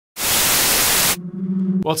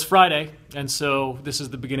Well, it's Friday, and so this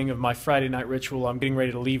is the beginning of my Friday night ritual. I'm getting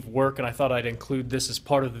ready to leave work, and I thought I'd include this as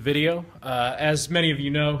part of the video. As many of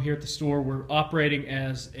you know, here at the store, we're operating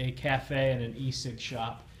as a cafe and an e-cig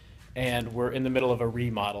shop, and we're in the middle of a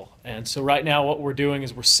remodel. And so right now what we're doing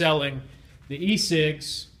is we're selling the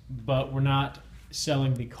e-cigs, but we're not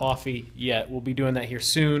selling the coffee yet. We'll be doing that here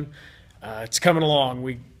soon. It's coming along.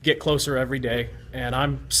 We get closer every day, and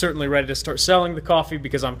I'm certainly ready to start selling the coffee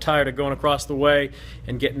because I'm tired of going across the way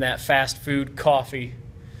and getting that fast food coffee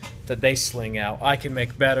that they sling out. I can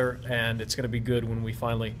make better, and it's going to be good when we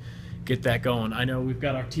finally get that going. I know we've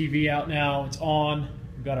got our TV out now. It's on.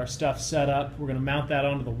 We've got our stuff set up. We're going to mount that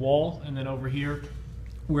onto the wall, and then over here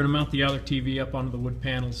we're going to mount the other TV up onto the wood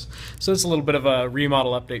panels. So it's a little bit of a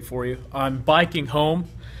remodel update for you. I'm biking home,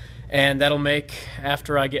 and that'll make,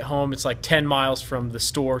 after I get home, it's like 10 miles from the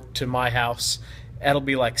store to my house. That'll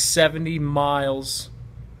be like 70 miles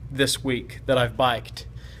this week that I've biked,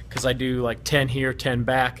 because I do like 10 here, 10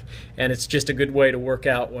 back, and it's just a good way to work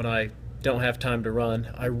out when I don't have time to run.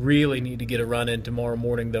 I really need to get a run in tomorrow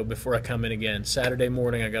morning, though, before I come in again. Saturday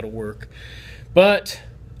morning I got to work. But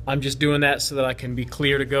I'm just doing that so that I can be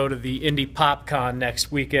clear to go to the Indie PopCon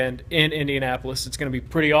next weekend in Indianapolis. It's going to be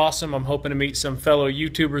pretty awesome. I'm hoping to meet some fellow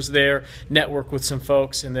YouTubers there, network with some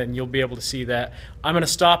folks, and then you'll be able to see that. I'm going to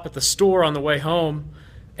stop at the store on the way home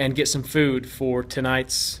and get some food for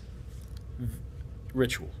tonight's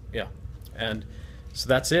ritual. Yeah, and so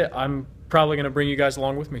that's it. I'm probably going to bring you guys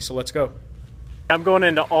along with me, so let's go. I'm going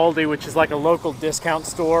into Aldi, which is like a local discount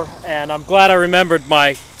store, and I'm glad I remembered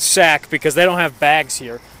my sack because they don't have bags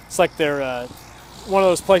here. It's like they're one of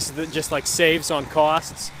those places that just like saves on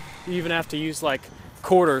costs. You even have to use like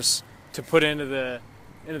quarters to put into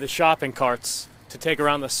the shopping carts to take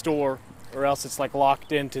around the store, or else it's like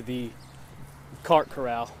locked into the cart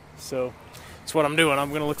corral. So that's what I'm doing.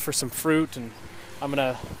 I'm gonna look for some fruit, and I'm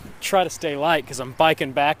gonna try to stay light because I'm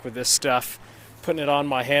biking back with this stuff, putting it on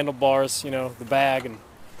my handlebars, you know, the bag, and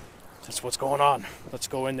that's what's going on. Let's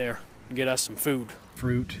go in there and get us some food.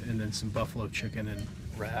 Fruit, and then some buffalo chicken and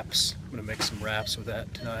wraps. I'm gonna make some wraps with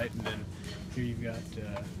that tonight, and then here you've got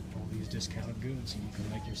all these discounted goods, and you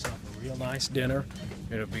can make yourself a real nice dinner.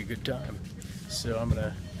 It'll be a good time. So I'm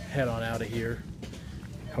gonna head on out of here.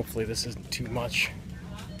 Hopefully this isn't too much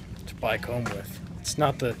to bike home with. It's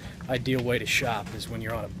not the ideal way to shop, is when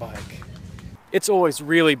you're on a bike. It's always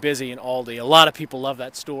really busy in Aldi. A lot of people love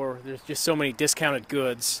that store. There's just so many discounted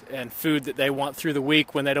goods and food that they want through the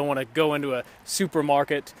week when they don't want to go into a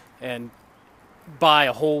supermarket and buy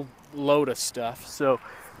a whole load of stuff. So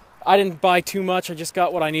I didn't buy too much. I just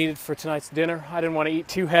got what I needed for tonight's dinner. I didn't want to eat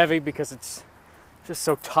too heavy because it's just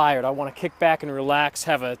so tired. I want to kick back and relax,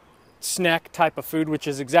 have a snack type of food, which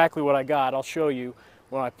is exactly what I got. I'll show you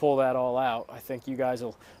when I pull that all out. I think you guys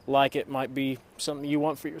will like it. Might be something you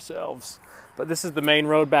want for yourselves. But this is the main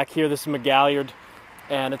road back here. This is McGalliard,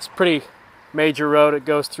 and it's a pretty major road. It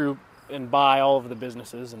goes through and by all of the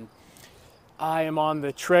businesses, and I am on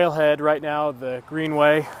the trailhead right now, the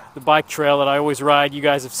Greenway, the bike trail that I always ride. You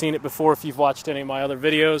guys have seen it before if you've watched any of my other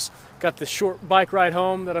videos. Got the short bike ride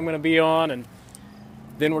home that I'm going to be on, and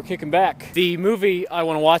then we're kicking back. The movie I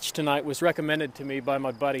want to watch tonight was recommended to me by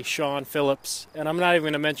my buddy Sean Phillips, and I'm not even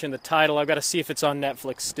going to mention the title. I've got to see if it's on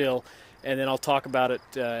Netflix still, and then I'll talk about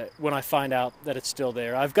it when I find out that it's still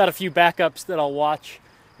there. I've got a few backups that I'll watch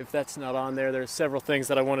if that's not on there. There's several things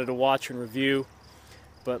that I wanted to watch and review,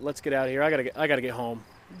 but let's get out of here. I gotta get home.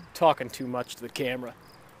 I'm talking too much to the camera.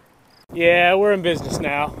 Yeah, we're in business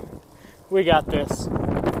now. We got this.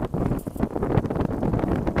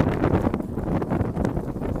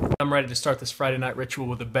 I'm ready to start this Friday night ritual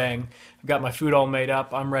with a bang. I've got my food all made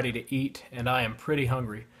up. I'm ready to eat, and I am pretty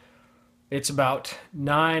hungry. It's about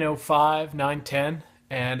 9:05, 9:10,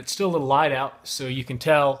 and it's still a little light out, so you can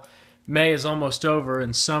tell May is almost over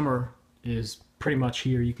and summer is pretty much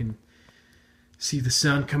here. You can see the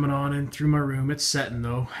sun coming on in through my room. It's setting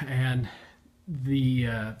though, and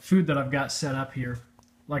the food that I've got set up here,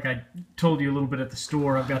 like I told you a little bit at the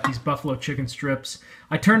store, I've got these buffalo chicken strips.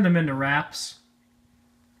 I turned them into wraps,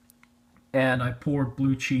 and I poured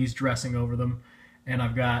blue cheese dressing over them, and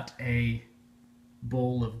I've got a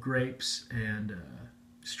bowl of grapes and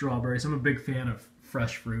strawberries. I'm a big fan of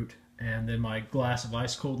fresh fruit, and then my glass of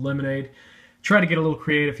ice cold lemonade. Try to get a little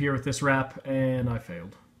creative here with this wrap, and I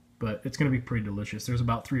failed, but it's going to be pretty delicious. There's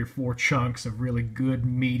about 3 or 4 chunks of really good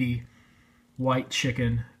meaty white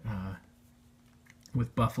chicken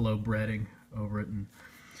with buffalo breading over it, and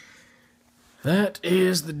that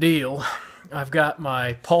is the deal. I've got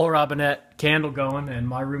my Paul Robinette candle going, and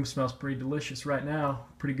my room smells pretty delicious right now.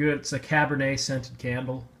 Pretty good. It's a Cabernet scented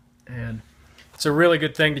candle, and It's a really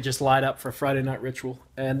good thing to just light up for Friday Night Ritual.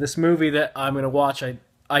 And this movie that I'm going to watch,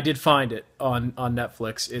 I did find it on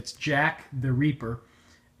Netflix. It's Jack the Reaper.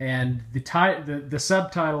 And the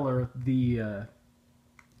subtitle or the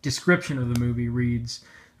description of the movie reads,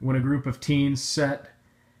 when a group of teens set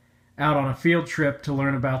out on a field trip to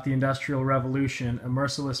learn about the Industrial Revolution, a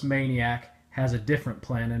merciless maniac has a different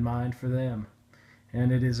plan in mind for them.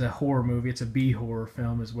 And it is a horror movie. It's a B-horror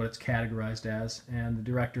film is what it's categorized as. And the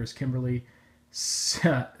director is Kimberly,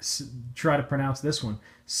 try to pronounce this one,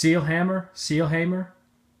 Seelhammer.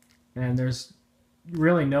 And there's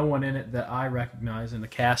really no one in it that I recognize in the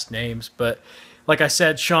cast names. But like I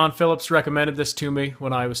said, Sean Phillips recommended this to me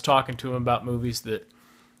when I was talking to him about movies that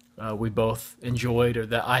we both enjoyed or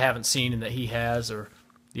that I haven't seen and that he has, or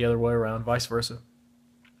the other way around, vice versa.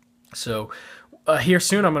 So here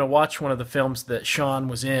soon I'm going to watch one of the films that Sean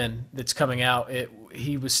was in that's coming out.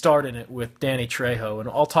 He was starring it with Danny Trejo, and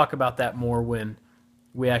I'll talk about that more when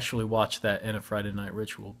we actually watch that in a Friday Night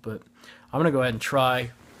Ritual. But I'm going to go ahead and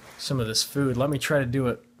try some of this food. Let me try to do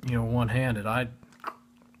it, one-handed. I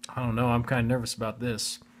don't know. I'm kind of nervous about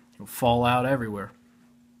this. It'll fall out everywhere.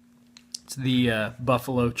 It's the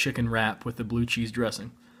buffalo chicken wrap with the blue cheese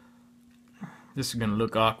dressing. This is going to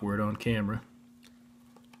look awkward on camera.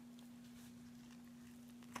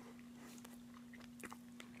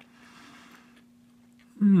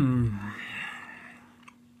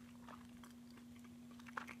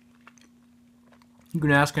 You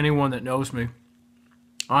can ask anyone that knows me.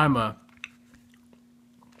 I'm a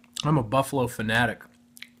buffalo fanatic.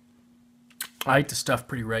 I eat the stuff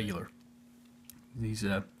pretty regular. These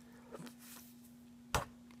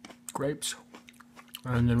grapes,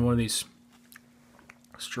 and then one of these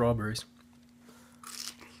strawberries.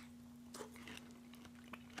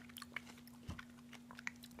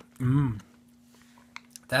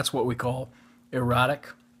 That's what we call erotic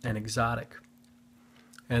and exotic.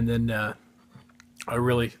 And then I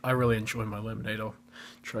really enjoy my lemonade. I'll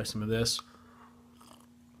try some of this.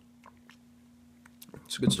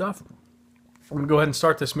 It's good stuff. I'm gonna go ahead and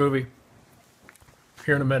start this movie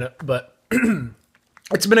here in a minute, but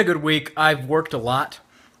it's been a good week. I've worked a lot,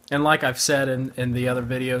 and like I've said in the other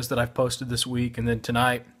videos that I've posted this week and then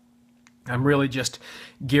tonight, I'm really just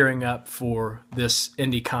gearing up for this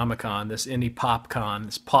indie Comic-Con, this indie pop-con,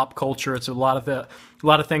 this pop culture. It's a lot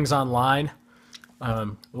of things online.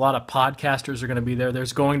 A lot of podcasters are going to be there.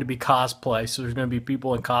 There's going to be cosplay, so there's going to be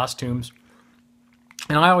people in costumes,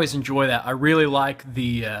 and I always enjoy that. I really like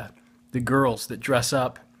the girls that dress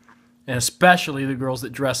up, and especially the girls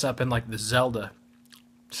that dress up in like the Zelda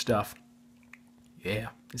stuff. Yeah,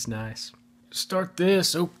 it's nice. Start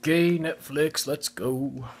this. Okay, Netflix, let's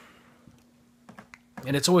go.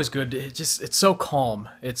 And it's always good. It's so calm.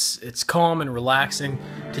 It's calm and relaxing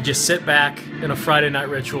to just sit back in a Friday Night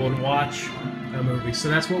Ritual and watch a movie. So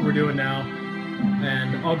that's what we're doing now.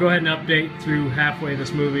 And I'll go ahead and update through halfway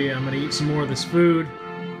this movie. I'm going to eat some more of this food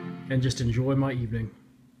and just enjoy my evening.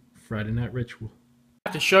 Friday Night Ritual. I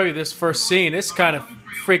have to show you this first scene. This kind of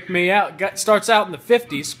freaked me out. It starts out in the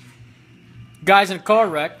 50s. Guy's in a car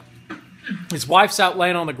wreck. His wife's out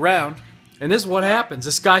laying on the ground. And this is what happens.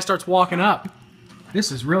 This guy starts walking up. This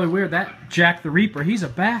is really weird. That Jack the Reaper, he's a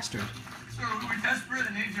bastard. Sir, we're desperate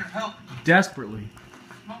and need your help. Desperately.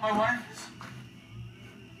 Not my wife is...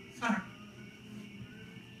 Sir.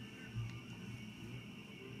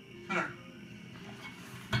 Sir.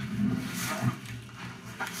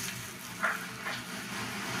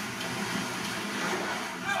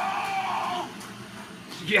 No!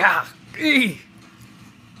 Yeah. Eey.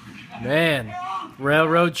 Man.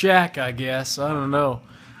 Railroad Jack, I guess. I don't know.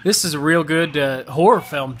 This is a real good horror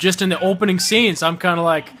film. Just in the opening scenes, I'm kind of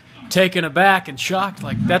like taken aback and shocked.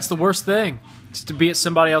 Like, that's the worst thing. Just to be at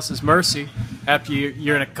somebody else's mercy after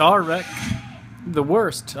you're in a car wreck. The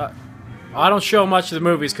worst. I don't show much of the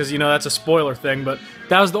movies because, that's a spoiler thing. But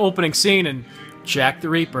that was the opening scene in Jack the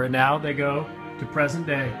Reaper. And now they go to present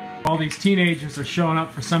day. All these teenagers are showing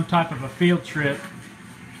up for some type of a field trip.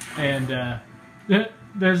 And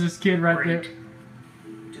there's this kid right there.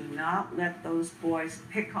 Do not let those boys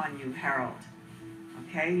pick on you, Harold.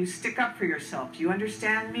 Okay? You stick up for yourself. Do you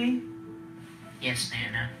understand me? Yes,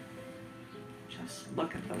 Nana. Just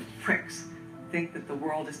look at those pricks. Think that the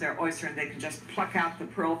world is their oyster and they can just pluck out the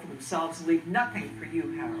pearl for themselves and leave nothing for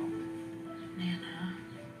you, Harold. Nana.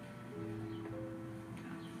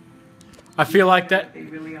 I feel like that. They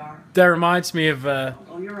really are. That reminds me of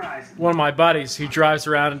Roll your eyes. one of my buddies who drives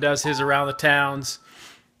around and does his around the towns,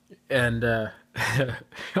 and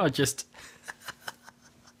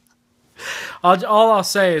all I'll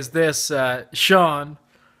say is this, Sean.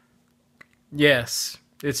 Yes,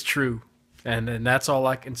 it's true, and that's all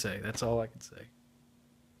I can say. That's all I can say.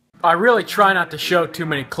 I really try not to show too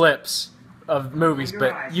many clips of movies,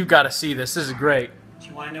 but you've got to see this. This is great. Do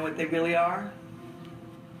you want to know what they really are?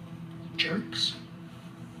 Jerks.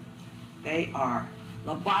 They are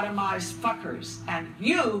lobotomized fuckers, and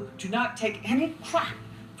you do not take any crap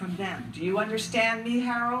from them. Do you understand me,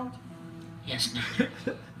 Harold? Yes, Nana.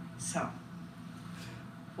 So,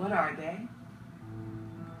 what are they?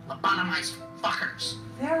 Lobotomized fuckers.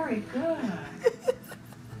 Very good.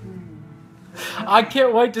 I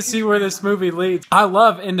can't wait to see where this movie leads. I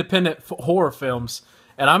love independent horror films,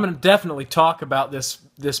 and I'm going to definitely talk about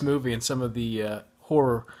this movie in some of the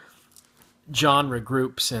horror genre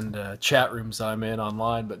groups and chat rooms I'm in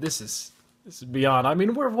online. But this is beyond. I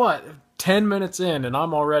mean, we're what, 10 minutes in, and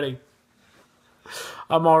I'm already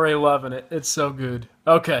loving it. It's so good.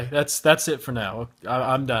 Okay, that's it for now.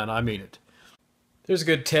 I'm done. I mean it. There's a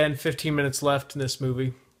good 10-15 minutes left in this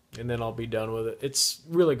movie, and then I'll be done with it. It's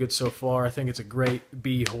really good so far. I think it's a great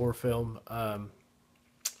B horror film.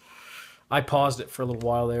 I paused it for a little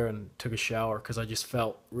while there and took a shower because I just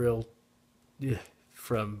felt real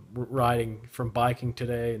from biking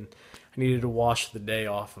today, and I needed to wash the day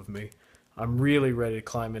off of me. I'm really ready to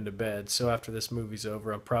climb into bed, so after this movie's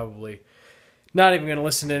over, I'm probably not even going to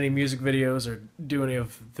listen to any music videos or do any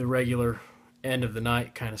of the regular end of the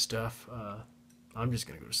night kind of stuff. I'm just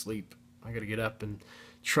going to go to sleep. I got to get up and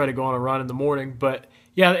try to go on a run in the morning. But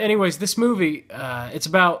yeah, anyways, this movie, it's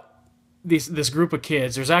about this group of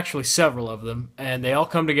kids. There's actually several of them, and they all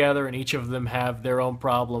come together, and each of them have their own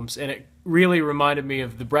problems. And it really reminded me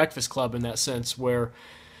of The Breakfast Club in that sense, where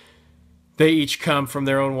they each come from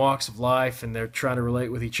their own walks of life, and they're trying to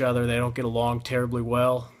relate with each other. They don't get along terribly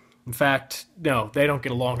well. In fact, no, they don't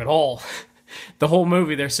get along at all. The whole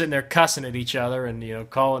movie, they're sitting there cussing at each other and,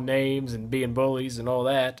 calling names and being bullies and all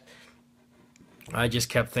that. I just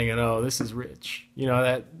kept thinking, oh, this is rich.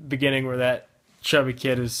 That beginning where that chubby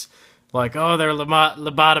kid is like, oh, they're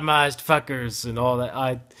lobotomized fuckers and all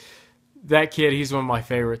that. That kid, he's one of my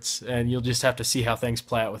favorites, and you'll just have to see how things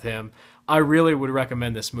play out with him. I really would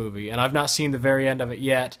recommend this movie, and I've not seen the very end of it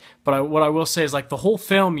yet, but what I will say is, like, the whole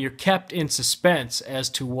film, you're kept in suspense as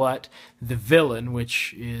to what the villain,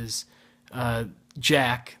 which is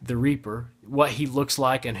Jack, the Reaper, what he looks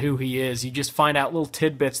like and who he is. You just find out little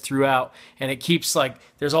tidbits throughout, and it keeps, like,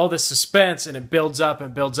 there's all this suspense, and it builds up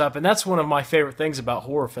and builds up, and that's one of my favorite things about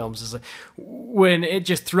horror films, is like, when it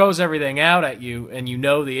just throws everything out at you, and you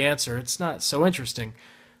know the answer, it's not so interesting.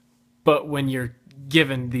 But when you're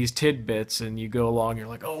given these tidbits and you go along, you're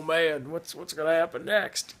like, oh man, what's going to happen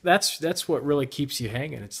next? That's what really keeps you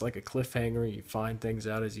hanging. It's like a cliffhanger. You find things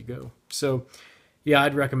out as you go. So yeah,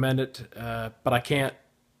 I'd recommend it, but I can't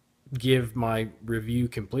give my review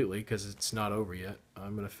completely because it's not over yet.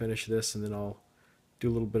 I'm going to finish this and then I'll do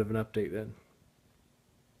a little bit of an update then.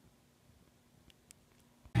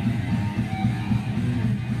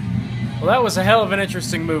 Well, that was a hell of an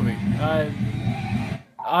interesting movie.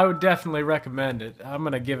 I would definitely recommend it. I'm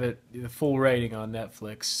going to give it the full rating on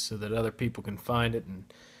Netflix so that other people can find it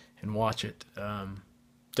and watch it.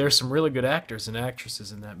 There's some really good actors and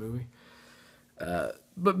actresses in that movie.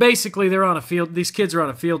 But basically, these kids are on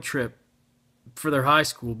a field trip for their high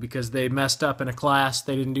school because they messed up in a class.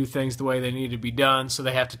 They didn't do things the way they needed to be done, so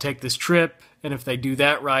they have to take this trip. And if they do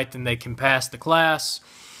that right, then they can pass the class.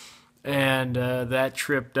 And that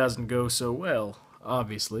trip doesn't go so well,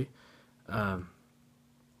 obviously.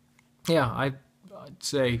 Yeah, I'd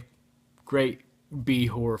say great B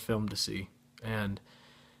horror film to see, and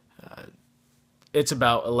it's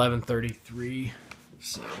about 11:33.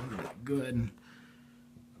 So I'm gonna go ahead and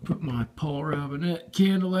put my Paul Robinette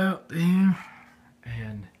candle out there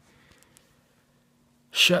and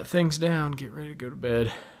shut things down. Get ready to go to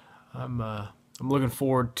bed. I'm looking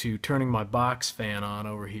forward to turning my box fan on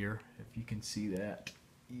over here. If you can see that.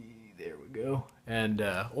 There we go. And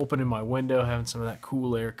opening my window, having some of that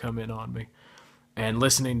cool air come in on me, and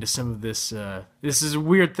listening to some of this. This is a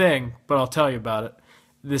weird thing, but I'll tell you about it.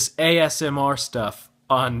 This ASMR stuff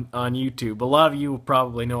on YouTube. A lot of you will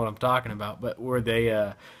probably know what I'm talking about, but where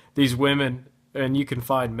these women, and you can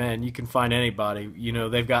find men, you can find anybody.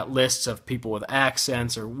 They've got lists of people with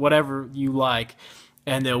accents or whatever you like,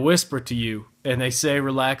 and they'll whisper to you, and they say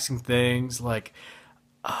relaxing things like,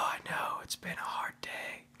 "Oh, I know it's been a hard day.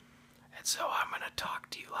 And so I'm going to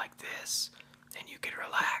talk to you like this, and you can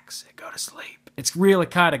relax and go to sleep." It's really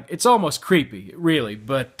it's almost creepy, really,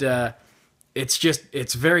 but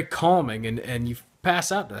it's very calming, and you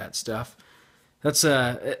pass out to that stuff. That's,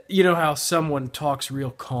 how someone talks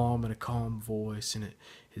real calm in a calm voice, and it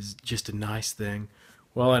is just a nice thing.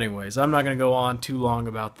 Well, anyways, I'm not going to go on too long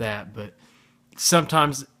about that, but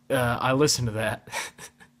sometimes I listen to that.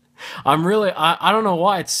 I don't know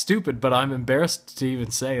why it's stupid, but I'm embarrassed to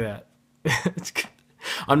even say that.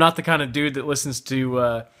 I'm not the kind of dude that listens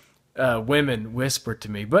to women whisper to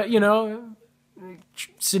me, but you know,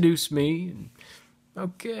 seduce me.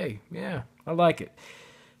 Okay, yeah, I like it.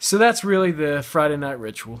 So that's really the Friday night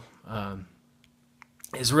ritual.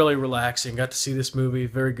 It's really relaxing. Got to see this movie,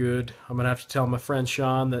 very good. I'm gonna have to tell my friend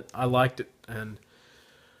Sean that I liked it, and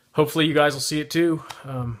hopefully you guys will see it too.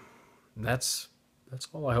 That's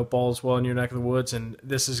all. I hope all is well in your neck of the woods, and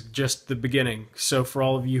this is just the beginning. So for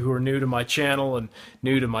all of you who are new to my channel and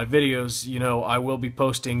new to my videos, you know, I will be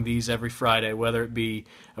posting these every Friday, whether it be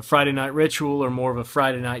a Friday night ritual or more of a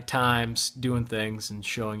Friday night times, doing things and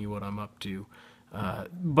showing you what I'm up to.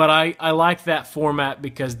 But I like that format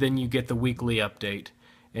because then you get the weekly update,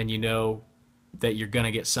 and you know that you're going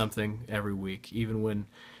to get something every week, even when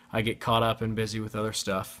I get caught up and busy with other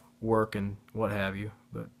stuff, work and what have you.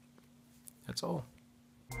 But that's all.